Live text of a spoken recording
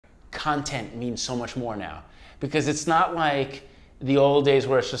content means so much more now, because it's not like the old days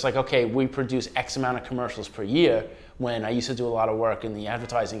where it's just like, okay, we produce X amount of commercials per year, when I used to do a lot of work in the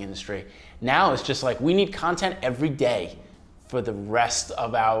advertising industry. Now it's just like, we need content every day for the rest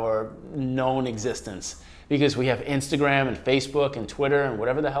of our known existence, because we have Instagram and Facebook and Twitter and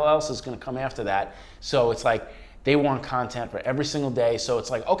whatever the hell else is going to come after that. So it's like, they want content for every single day. So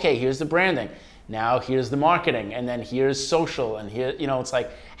it's like, okay, here's the branding. Now here's the marketing, and then here's social, and here, you know, it's like,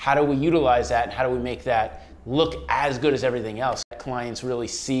 how do we utilize that, and how do we make that look as good as everything else? Clients really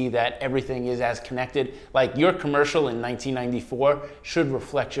see that everything is as connected. Like, your commercial in 1994 should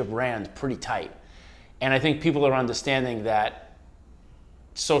reflect your brand pretty tight. And I think people are understanding that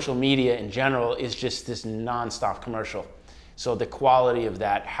social media in general is just this nonstop commercial. So the quality of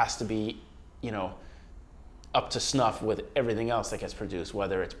that has to be, you know, up to snuff with everything else that gets produced,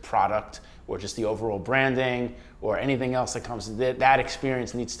 whether it's product or just the overall branding or anything else that comes. That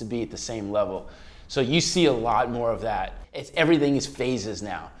experience needs to be at the same level. So you see a lot more of that. Everything is phases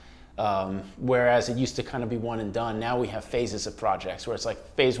now. Whereas it used to kind of be one and done. Now we have phases of projects where it's like,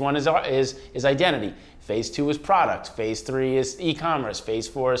 phase one is identity, phase two is product, phase three is e-commerce, phase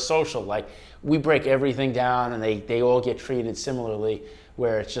four is social. Like, we break everything down, and they all get treated similarly,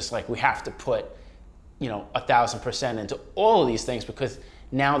 where it's just like, we have to put, you know, 1,000% into all of these things, because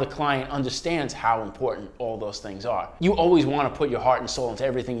now the client understands how important all those things are. You always want to put your heart and soul into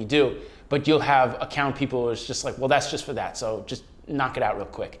everything you do, but you'll have account people who's just like, well, that's just for that, so just knock it out real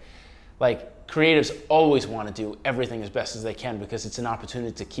quick. Like, creatives always want to do everything as best as they can, because it's an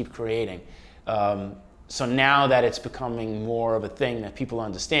opportunity to keep creating. So now that it's becoming more of a thing that people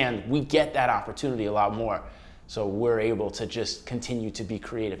understand, we get that opportunity a lot more. So we're able to just continue to be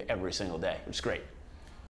creative every single day, which is great.